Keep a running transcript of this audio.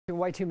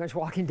Way too much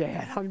Walking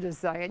Dead. I'm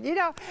just saying. You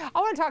know, I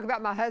want to talk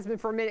about my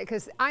husband for a minute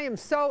because I am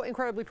so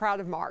incredibly proud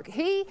of Mark.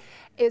 He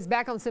is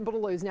back on Simple to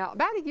Lose. Now,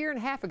 about a year and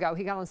a half ago,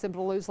 he got on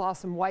Simple to Lose,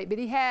 lost some weight, but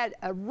he had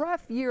a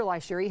rough year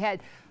last year. He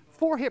had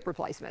 4 hip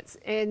replacements.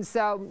 And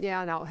so, yeah,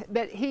 I know,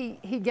 but he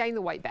gained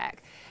the weight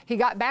back. He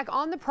got back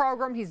on the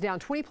program. He's down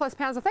 20+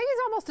 pounds. I think he's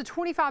almost to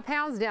 25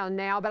 pounds down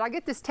now, but I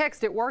get this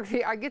text at work.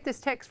 I get this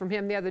text from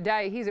him the other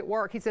day. He's at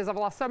work. He says, I've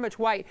lost so much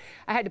weight,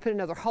 I had to put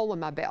another hole in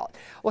my belt.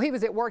 Well, he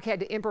was at work, had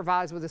to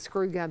improvise with a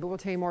screw gun, but we'll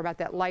tell you more about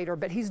that later.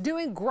 But he's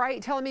doing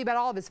great, telling me about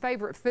all of his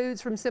favorite foods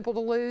from Simple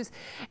to Lose,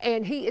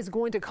 and he is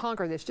going to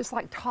conquer this, just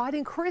like Todd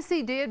and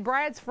Chrissy did,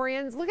 Brad's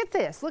friends. Look at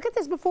this. Look at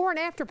this before and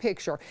after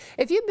picture.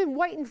 If you've been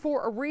waiting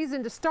for a reason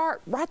to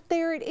start, right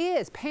there it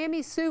is.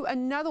 Pammy Sue,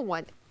 another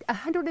one.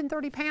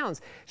 130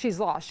 pounds she's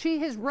lost.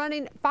 She is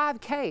running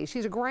 5K.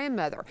 She's a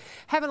grandmother,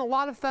 having a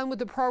lot of fun with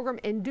the program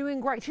and doing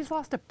great. She's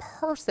lost a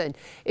person.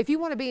 If you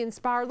want to be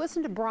inspired,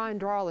 listen to Brian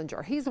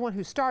Darlinger. He's the one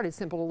who started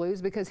Simple to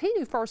Lose because he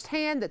knew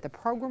firsthand that the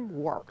program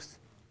works.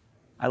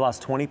 I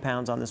lost 20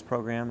 pounds on this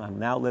program. I'm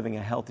now living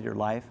a healthier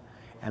life,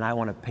 and I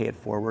want to pay it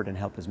forward and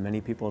help as many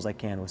people as I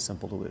can with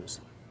Simple to Lose.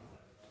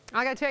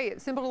 I got to tell you,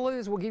 Simple to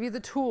Lose will give you the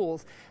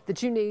tools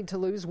that you need to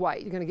lose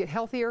weight. You're going to get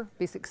healthier,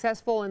 be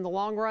successful in the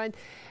long run,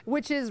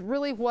 which is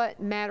really what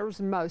matters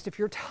most. If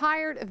you're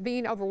tired of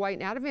being overweight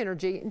and out of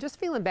energy and just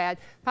feeling bad,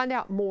 find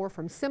out more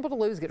from Simple to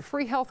Lose. Get a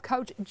free health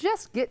coach.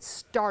 Just get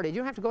started. You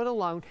don't have to go it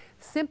alone.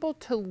 Simple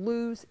to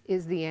Lose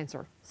is the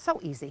answer. So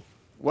easy.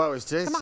 Well, it's just